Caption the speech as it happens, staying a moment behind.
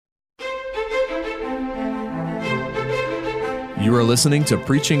You are listening to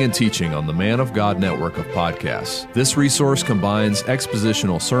Preaching and Teaching on the Man of God network of podcasts. This resource combines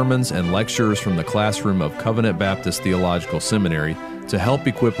expositional sermons and lectures from the classroom of Covenant Baptist Theological Seminary to help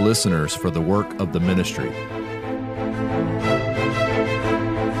equip listeners for the work of the ministry.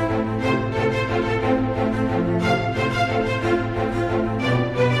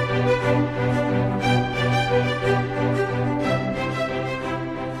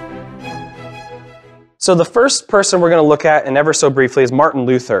 So the first person we're going to look at, and ever so briefly, is Martin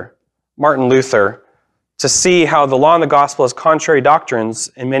Luther. Martin Luther, to see how the law and the gospel as contrary doctrines,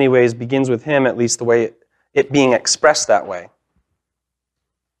 in many ways begins with him, at least the way it being expressed that way.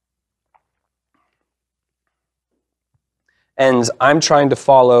 And I'm trying to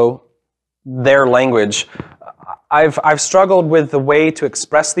follow their language. I've struggled with the way to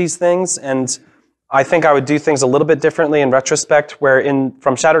express these things, and I think I would do things a little bit differently in retrospect, where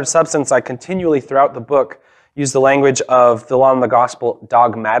From Shadow to Substance, I continually throughout the book use the language of the law and the gospel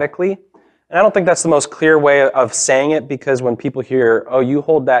dogmatically. And I don't think that's the most clear way of saying it, because when people hear, oh, you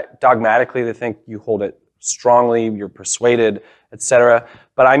hold that dogmatically, they think you hold it strongly, you're persuaded, etc.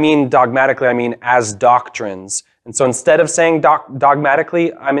 But I mean dogmatically, I mean as doctrines. And so instead of saying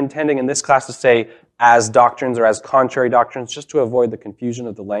dogmatically, I'm intending in this class to say as doctrines or as contrary doctrines, just to avoid the confusion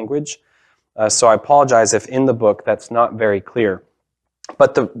of the language. So I apologize if in the book that's not very clear.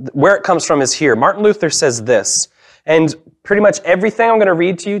 But where it comes from is here. Martin Luther says this, and pretty much everything I'm going to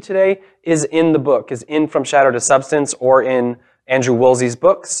read to you today is in the book, is in From Shadow to Substance or in Andrew Woolsey's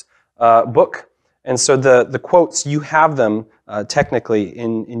book. And so the quotes, you have them technically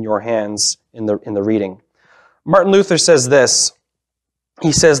in your hands in the reading. Martin Luther says this.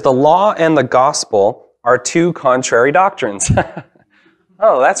 He says, the law and the gospel are two contrary doctrines.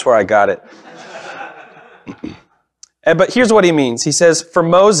 Oh, that's where I got it. But here's what he means. He says, for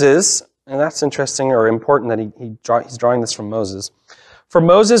Moses, and that's interesting or important that he's drawing this from Moses. For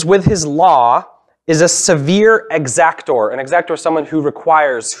Moses, with his law, is a severe exactor. An exactor is someone who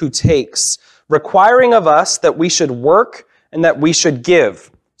requires, who takes, requiring of us that we should work and that we should give.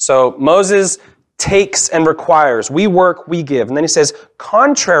 So Moses takes and requires. We work, we give. And then he says,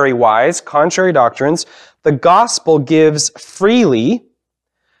 contrary doctrines, the gospel gives freely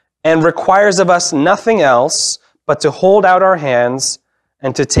and requires of us nothing else but to hold out our hands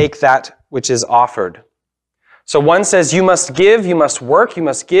and to take that which is offered. So one says, you must give, you must work, you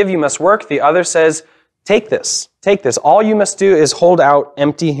must give, you must work. The other says, take this. All you must do is hold out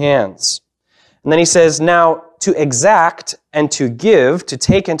empty hands. And then he says, now to exact and to give, to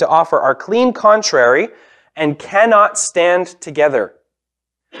take and to offer are clean contrary and cannot stand together.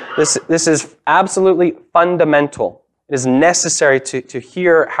 This is absolutely fundamental. It is necessary to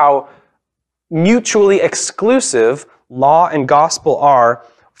hear how mutually exclusive law and gospel are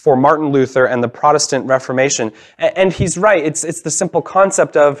for Martin Luther and the Protestant Reformation. And he's right. It's the simple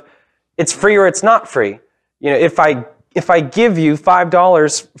concept of it's free or it's not free. You know, if I give you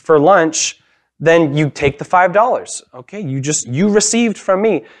 $5 for lunch, then you take the $5. Okay, you received from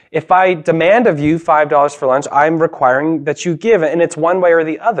me. If I demand of you $5 for lunch, I'm requiring that you give, and it's one way or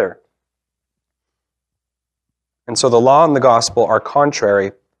the other. And so the law and the gospel are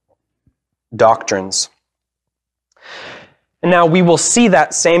contrary doctrines. And now we will see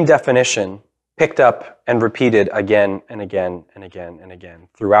that same definition picked up and repeated again and again and again and again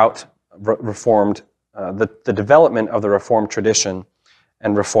throughout Reformed, the development of the Reformed tradition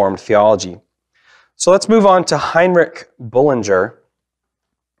and Reformed theology. So let's move on to Heinrich Bullinger.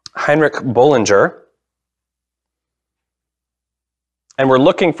 And we're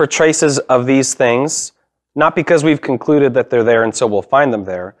looking for traces of these things, not because we've concluded that they're there and so we'll find them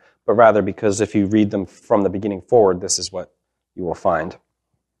there, but rather because if you read them from the beginning forward, this is what you will find.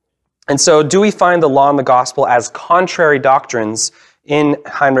 And so do we find the law and the gospel as contrary doctrines in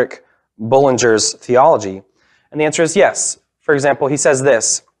Heinrich Bullinger's theology? And the answer is yes. For example, he says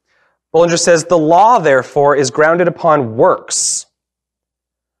this. Bullinger says, the law, therefore, is grounded upon works,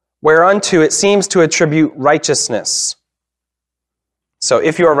 whereunto it seems to attribute righteousness. So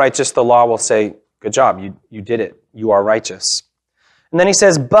if you are righteous, the law will say, good job, you did it, you are righteous. And then he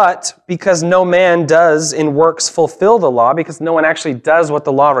says, but because no man does in works fulfill the law, because no one actually does what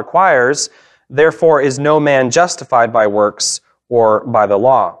the law requires, therefore is no man justified by works or by the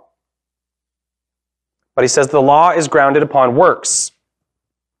law. But he says the law is grounded upon works.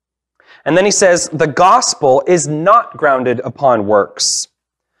 And then he says the gospel is not grounded upon works.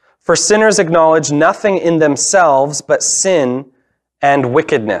 For sinners acknowledge nothing in themselves but sin and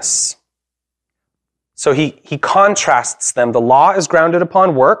wickedness. So he contrasts them. The law is grounded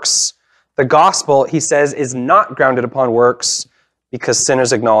upon works. The gospel, he says, is not grounded upon works because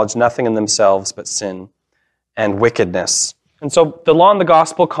sinners acknowledge nothing in themselves but sin and wickedness. And so the law and the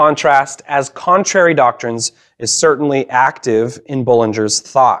gospel contrast as contrary doctrines is certainly active in Bullinger's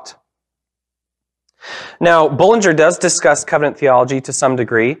thought. Now, Bullinger does discuss covenant theology to some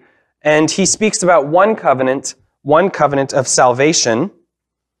degree, and he speaks about one covenant of salvation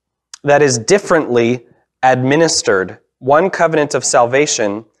that is differently administered. One covenant of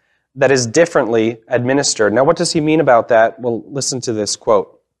salvation that is differently administered. Now, what does he mean about that? Well, listen to this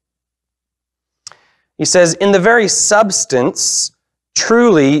quote. He says, "In the very substance,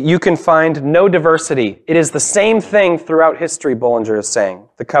 truly, you can find no diversity. It is the same thing throughout history," Bullinger is saying,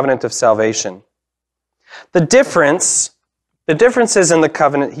 the covenant of salvation. The differences in the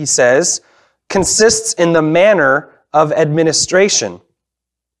covenant, he says, consists in the manner of administration,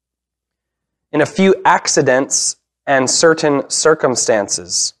 in a few accidents and certain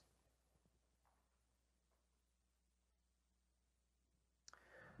circumstances.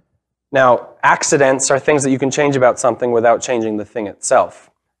 Now, accidents are things that you can change about something without changing the thing itself,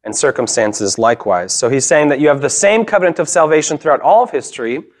 and circumstances likewise. So he's saying that you have the same covenant of salvation throughout all of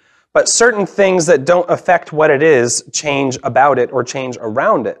history, but certain things that don't affect what it is change about it or change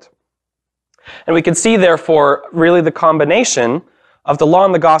around it. And we can see, therefore, really the combination of the law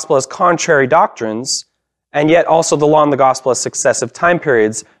and the gospel as contrary doctrines, and yet also the law and the gospel as successive time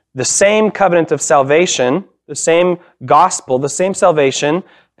periods. The same covenant of salvation, the same gospel, the same salvation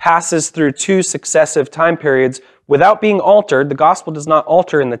passes through two successive time periods without being altered. The gospel does not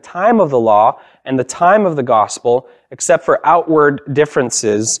alter in the time of the law and the time of the gospel, except for outward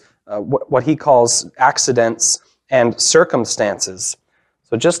differences, what he calls accidents and circumstances.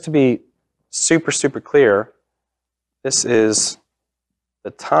 So just to be super, super clear, this is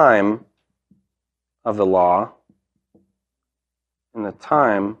the time of the law and the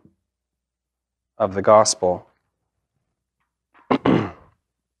time of the gospel. And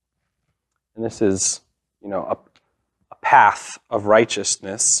this is, a path of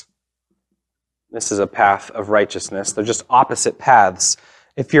righteousness. This is a path of righteousness. They're just opposite paths.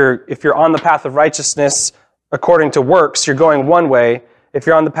 If you're on the path of righteousness according to works, you're going one way. If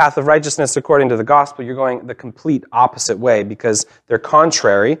you're on the path of righteousness according to the gospel, you're going the complete opposite way because they're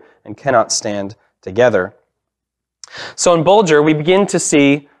contrary and cannot stand together. So in Bullinger, we begin to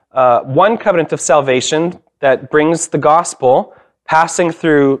see one covenant of salvation that brings the gospel passing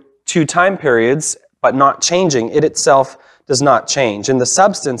through two time periods, but not changing. It itself does not change. In the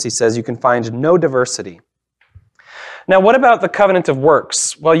substance, he says, you can find no diversity. Now, what about the covenant of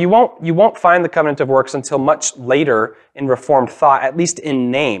works? Well, you won't find the covenant of works until much later in Reformed thought, at least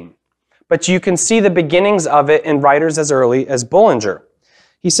in name. But you can see the beginnings of it in writers as early as Bullinger.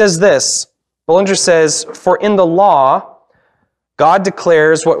 He says this, Bullinger says, "For in the law, God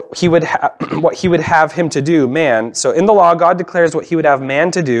declares what he would have him to do, man." So in the law, God declares what he would have man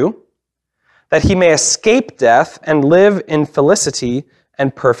to do, that he may escape death and live in felicity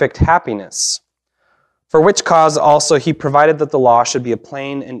and perfect happiness. For which cause also he provided that the law should be a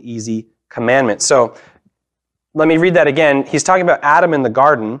plain and easy commandment. So let me read that again. He's talking about Adam in the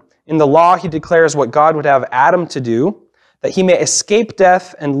garden. In the law, he declares what God would have Adam to do, that he may escape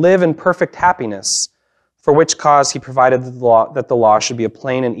death and live in perfect happiness. For which cause he provided that the law should be a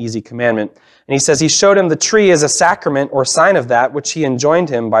plain and easy commandment. And he says he showed him the tree as a sacrament or sign of that, which he enjoined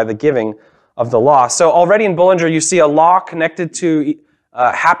him by the giving of the law. So already in Bullinger, you see a law connected to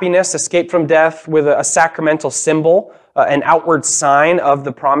happiness, escape from death, with a sacramental symbol, an outward sign of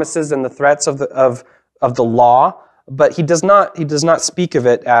the promises and the threats of the law. But he does not speak of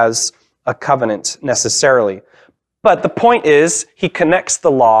it as a covenant necessarily. But the point is, he connects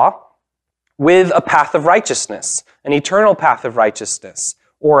the law with a path of righteousness, an eternal path of righteousness,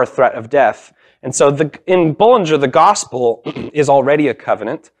 or a threat of death. And so in Bullinger, the gospel is already a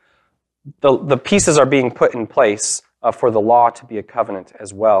covenant. The pieces are being put in place for the law to be a covenant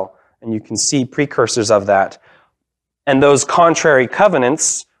as well. And you can see precursors of that. And those contrary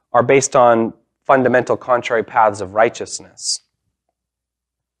covenants are based on fundamental contrary paths of righteousness.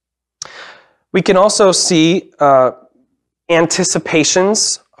 We can also see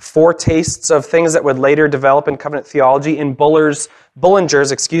anticipations, foretastes of things that would later develop in covenant theology in Bullinger's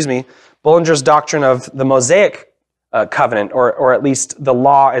doctrine of the Mosaic covenant, or at least the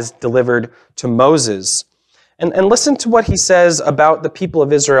law as delivered to Moses. And listen to what he says about the people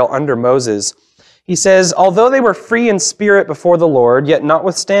of Israel under Moses. He says, "Although they were free in spirit before the Lord, yet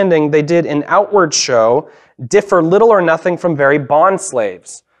notwithstanding they did in outward show differ little or nothing from very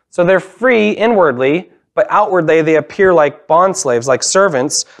bondslaves." So they're free inwardly, but outwardly they appear like bondslaves, like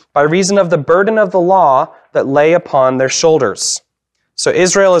servants, by reason of the burden of the law that lay upon their shoulders. So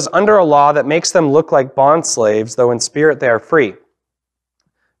Israel is under a law that makes them look like bondslaves, though in spirit they are free.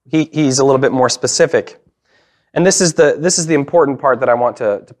 He's a little bit more specific. And this is the important part that I want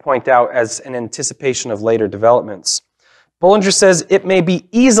to point out as an anticipation of later developments. Bullinger says, it may be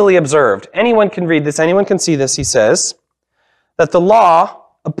easily observed. Anyone can read this, anyone can see this, he says, that the law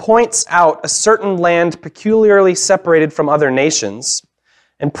appoints out a certain land peculiarly separated from other nations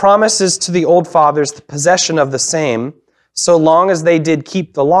and promises to the old fathers the possession of the same, so long as they did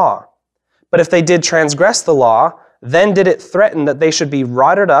keep the law. But if they did transgress the law, then did it threaten that they should be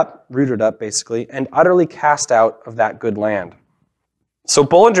rooted up basically, and utterly cast out of that good land. So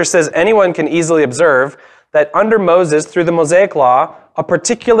Bullinger says anyone can easily observe that under Moses, through the Mosaic law, a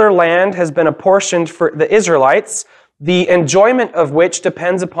particular land has been apportioned for the Israelites, the enjoyment of which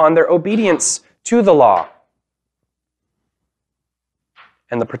depends upon their obedience to the law.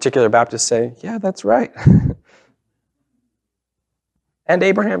 And the particular Baptists say, yeah, that's right. And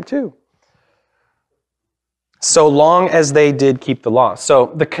Abraham too. So long as they did keep the law.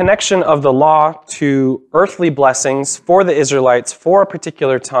 So the connection of the law to earthly blessings for the Israelites for a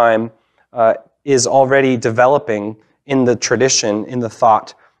particular time is already developing in the tradition, in the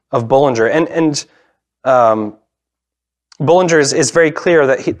thought of Bullinger. And Bullinger is very clear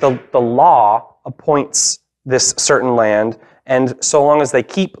that the law appoints this certain land, and so long as they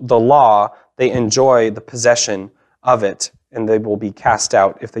keep the law, they enjoy the possession of it, and they will be cast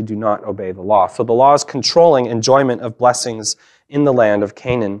out if they do not obey the law. So the law is controlling enjoyment of blessings in the land of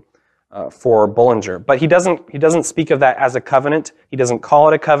Canaan for Bullinger. But he doesn't speak of that as a covenant. He doesn't call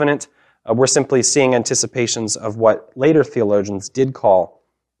it a covenant. We're simply seeing anticipations of what later theologians did call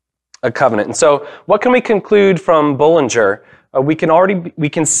a covenant. And so what can we conclude from Bullinger? We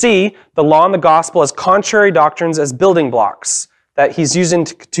can see the law and the gospel as contrary doctrines, as building blocks that he's using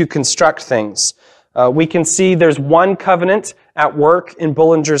to construct things. We can see there's one covenant at work in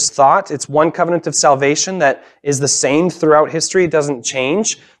Bullinger's thought. It's one covenant of salvation that is the same throughout history. It doesn't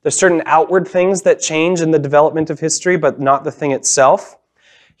change. There's certain outward things that change in the development of history, but not the thing itself.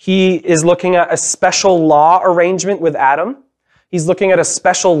 He is looking at a special law arrangement with Adam. He's looking at a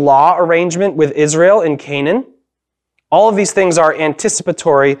special law arrangement with Israel in Canaan. All of these things are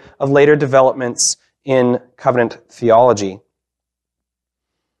anticipatory of later developments in covenant theology.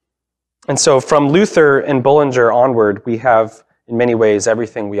 And so from Luther and Bullinger onward, we have, in many ways,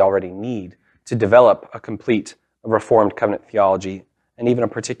 everything we already need to develop a complete Reformed covenant theology, and even a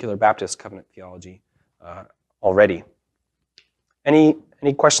particular Baptist covenant theology already. Any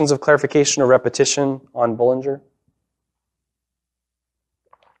questions of clarification or repetition on Bullinger?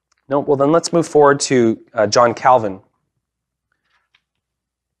 No? Well, then let's move forward to John Calvin.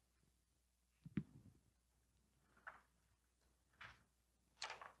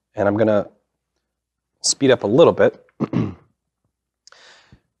 And I'm going to speed up a little bit.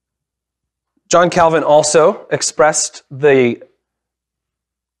 John Calvin also expressed the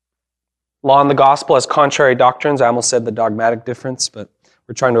law and the gospel as contrary doctrines. I almost said the dogmatic difference, but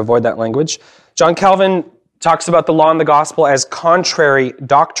we're trying to avoid that language. John Calvin talks about the law and the gospel as contrary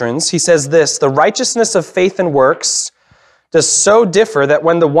doctrines. He says this: the righteousness of faith and works does so differ that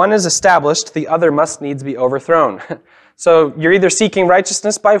when the one is established, the other must needs be overthrown. So you're either seeking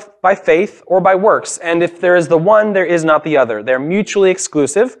righteousness by faith or by works. And if there is the one, there is not the other. They're mutually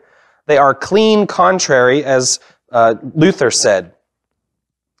exclusive. They are clean contrary, as Luther said.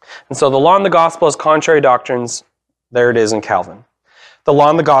 And so the law and the gospel as contrary doctrines, there it is in Calvin. The law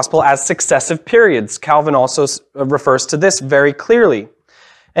and the gospel as successive periods. Calvin also refers to this very clearly.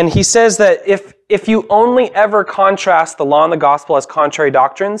 And he says that if you only ever contrast the law and the gospel as contrary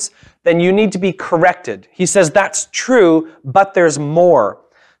doctrines, then you need to be corrected. He says that's true, but there's more.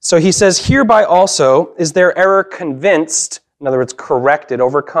 So he says, hereby also is their error convinced, in other words, corrected,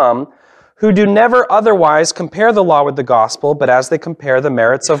 overcome, who do never otherwise compare the law with the gospel, but as they compare the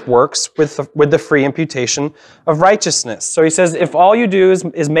merits of works with the free imputation of righteousness. So he says, if all you do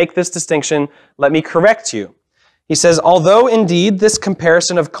is make this distinction, let me correct you. He says, although indeed this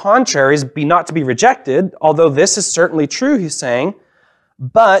comparison of contraries be not to be rejected, although this is certainly true, he's saying,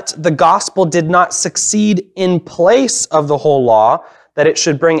 but the gospel did not succeed in place of the whole law, that it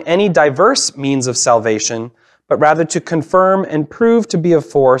should bring any diverse means of salvation, but rather to confirm and prove to be of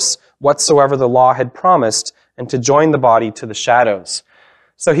force whatsoever the law had promised, and to join the body to the shadows.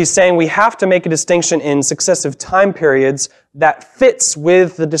 So he's saying we have to make a distinction in successive time periods that fits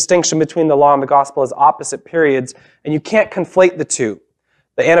with the distinction between the law and the gospel as opposite periods, and you can't conflate the two.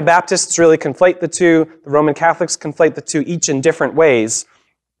 The Anabaptists really conflate the two, the Roman Catholics conflate the two, each in different ways.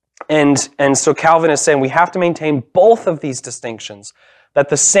 And so Calvin is saying we have to maintain both of these distinctions, that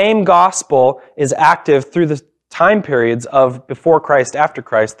the same gospel is active through the time periods of before Christ, after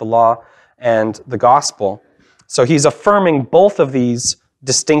Christ, the law and the gospel. So he's affirming both of these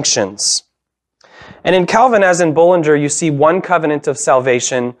distinctions. And in Calvin, as in Bullinger, you see one covenant of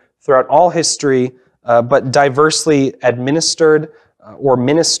salvation throughout all history, but diversely administered or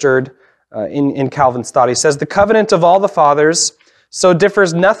ministered in Calvin's thought. He says, the covenant of all the fathers so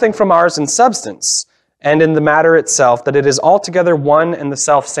differs nothing from ours in substance and in the matter itself, that it is altogether one and the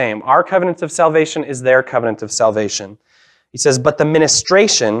self-same. Our covenant of salvation is their covenant of salvation. He says, but the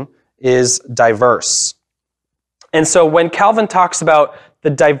ministration is diverse. And so when Calvin talks about the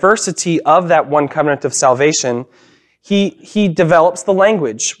diversity of that one covenant of salvation, he develops the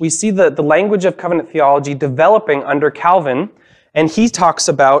language. We see the language of covenant theology developing under Calvin, and he talks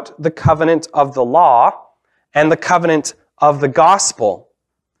about the covenant of the law and the covenant of the gospel,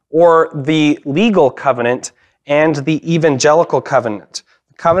 or the legal covenant and the evangelical covenant.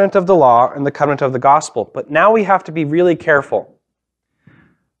 The covenant of the law and the covenant of the gospel. But now we have to be really careful,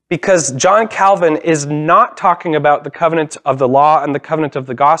 because John Calvin is not talking about the covenant of the law and the covenant of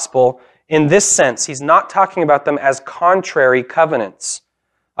the gospel in this sense. He's not talking about them as contrary covenants.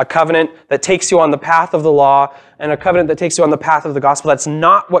 A covenant that takes you on the path of the law and a covenant that takes you on the path of the gospel. That's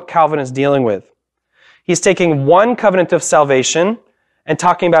not what Calvin is dealing with. He's taking one covenant of salvation and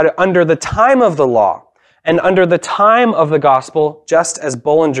talking about it under the time of the law and under the time of the gospel, just as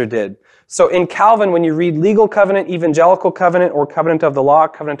Bullinger did. So in Calvin, when you read legal covenant, evangelical covenant, or covenant of the law,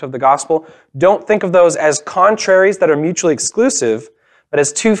 covenant of the gospel, don't think of those as contraries that are mutually exclusive, but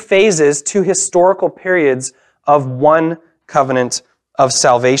as two phases, two historical periods of one covenant of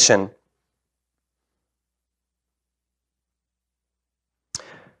salvation.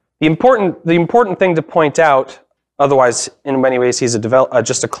 The important thing to point out, otherwise in many ways he's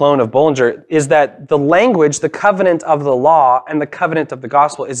just a clone of Bullinger, is that the language, the covenant of the law and the covenant of the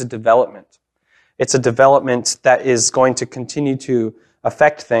gospel, is a development. It's a development that is going to continue to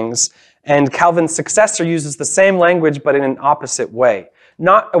affect things. And Calvin's successor uses the same language but in an opposite way.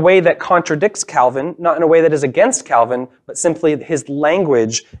 Not a way that contradicts Calvin, not in a way that is against Calvin, but simply his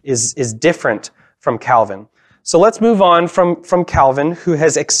language is different from Calvin. So let's move on from Calvin, who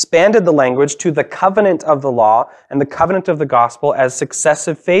has expanded the language to the covenant of the law and the covenant of the gospel as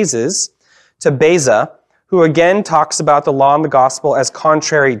successive phases, to Beza, who again talks about the law and the gospel as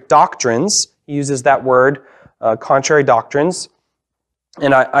contrary doctrines. He uses that word, contrary doctrines.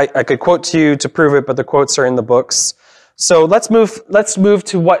 And I could quote to you to prove it, but the quotes are in the books. So let's move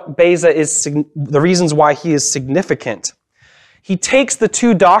to what Beza is, the reasons why he is significant. He takes the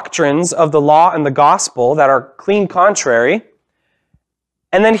two doctrines of the law and the gospel that are clean contrary,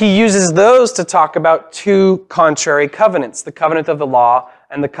 and then he uses those to talk about two contrary covenants, the covenant of the law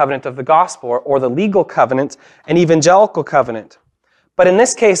and the covenant of the gospel, or the legal covenant and evangelical covenant. But in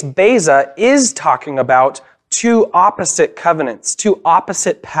this case, Beza is talking about two opposite covenants, two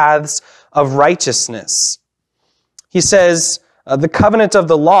opposite paths of righteousness. He says, the covenant of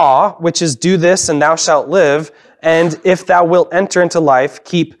the law, which is do this and thou shalt live, and if thou wilt enter into life,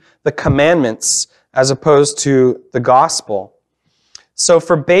 keep the commandments, as opposed to the gospel. So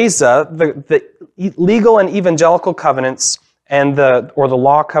for Beza, the legal and evangelical covenants and the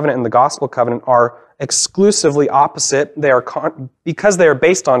law covenant and the gospel covenant are exclusively opposite. They are because they are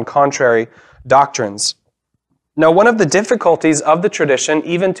based on contrary doctrines. Now, one of the difficulties of the tradition,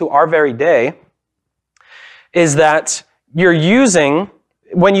 even to our very day, is that you're using,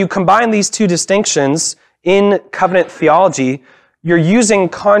 when you combine these two distinctions in covenant theology, you're using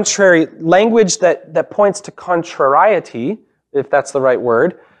contrary language that points to contrariety, if that's the right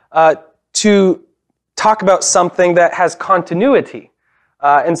word, to talk about something that has continuity.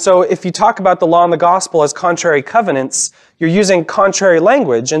 And so if you talk about the law and the gospel as contrary covenants, you're using contrary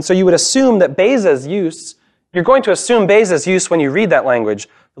language. And so you would assume that Beza's use, you're going to assume Beza's use when you read that language.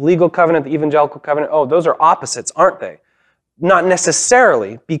 The legal covenant, the evangelical covenant, oh, those are opposites, aren't they? Not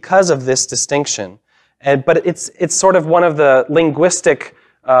necessarily, because of this distinction. But it's sort of one of the linguistic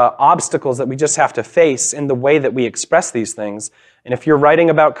obstacles that we just have to face in the way that we express these things. And if you're writing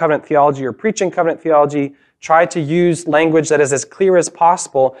about covenant theology or preaching covenant theology, try to use language that is as clear as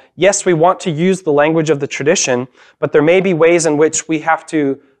possible. Yes, we want to use the language of the tradition, but there may be ways in which we have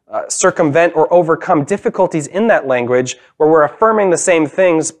to circumvent or overcome difficulties in that language where we're affirming the same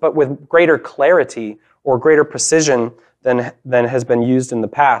things but with greater clarity or greater precision than has been used in the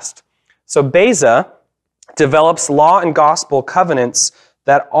past. So Beza develops law and gospel covenants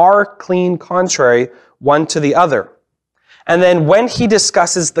that are clean contrary one to the other. And then when he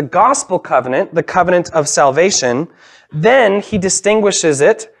discusses the gospel covenant, the covenant of salvation, then he distinguishes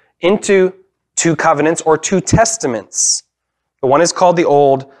it into two covenants or two testaments. The one is called the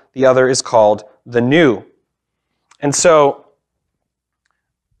Old, the other is called the New. And so,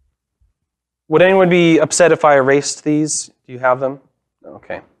 would anyone be upset if I erased these? Do you have them?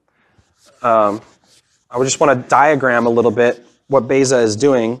 Okay. I just want to diagram a little bit what Beza is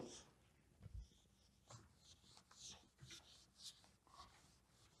doing.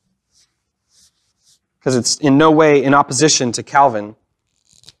 Because it's in no way in opposition to Calvin.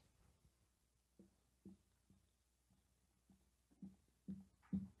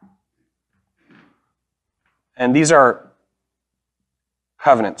 And these are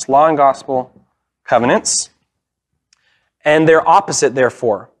covenants, law and gospel covenants. And they're opposite,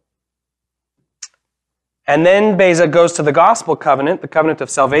 therefore. And then Beza goes to the gospel covenant, the covenant of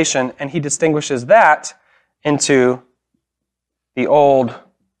salvation, and he distinguishes that into the Old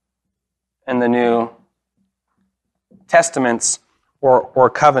and the New Testaments or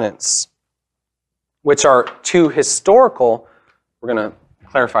covenants, which are two historical, we're going to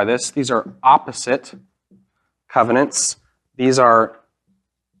clarify this, these are opposite covenants. These are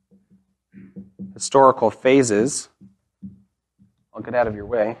historical phases. I'll get out of your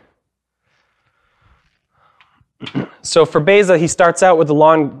way. So for Beza, he starts out with the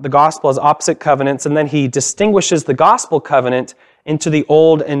law and the gospel as opposite covenants, and then he distinguishes the gospel covenant into the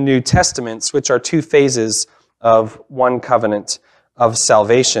Old and New Testaments, which are two phases of one covenant of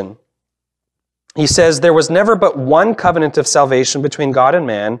salvation. He says, there was never but one covenant of salvation between God and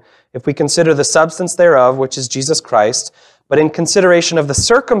man, if we consider the substance thereof, which is Jesus Christ. But in consideration of the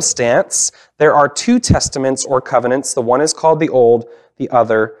circumstance, there are two testaments or covenants. The one is called the Old, the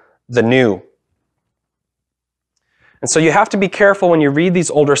other the New. And so you have to be careful when you read these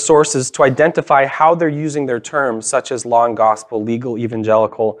older sources to identify how they're using their terms, such as law and gospel, legal,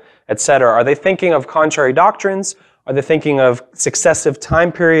 evangelical, etc. Are they thinking of contrary doctrines? Are they thinking of successive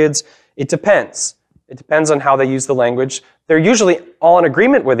time periods? It depends. It depends on how they use the language. They're usually all in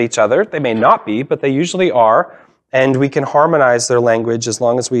agreement with each other. They may not be, but they usually are. And we can harmonize their language as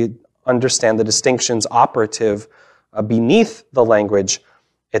long as we understand the distinctions operative beneath the language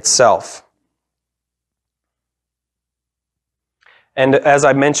itself. And as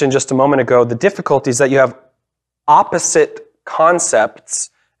I mentioned just a moment ago, the difficulty is that you have opposite concepts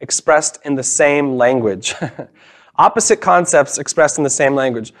expressed in the same language. Opposite concepts expressed in the same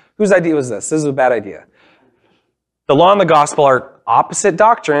language. Whose idea was this? This is a bad idea. The law and the gospel are opposite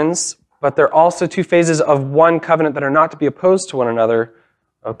doctrines, but they're also two phases of one covenant that are not to be opposed to one another.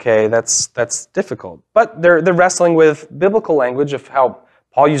 Okay, that's difficult. But they're wrestling with biblical language of how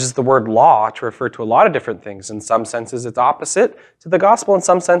Paul uses the word law to refer to a lot of different things. In some senses, it's opposite to the gospel. In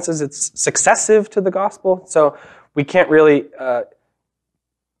some senses, it's successive to the gospel. So we can't really,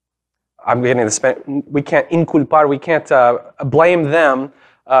 we can't inculpar, we can't blame them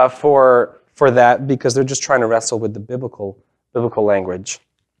for that because they're just trying to wrestle with the biblical language.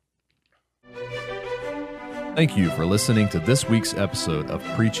 Thank you for listening to this week's episode of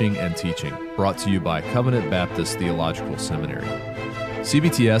Preaching and Teaching, brought to you by Covenant Baptist Theological Seminary.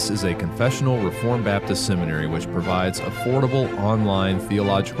 CBTS is a confessional Reformed Baptist seminary which provides affordable online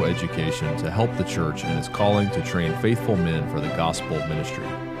theological education to help the church in its calling to train faithful men for the gospel ministry.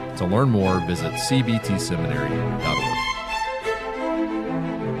 To learn more, visit cbtseminary.org.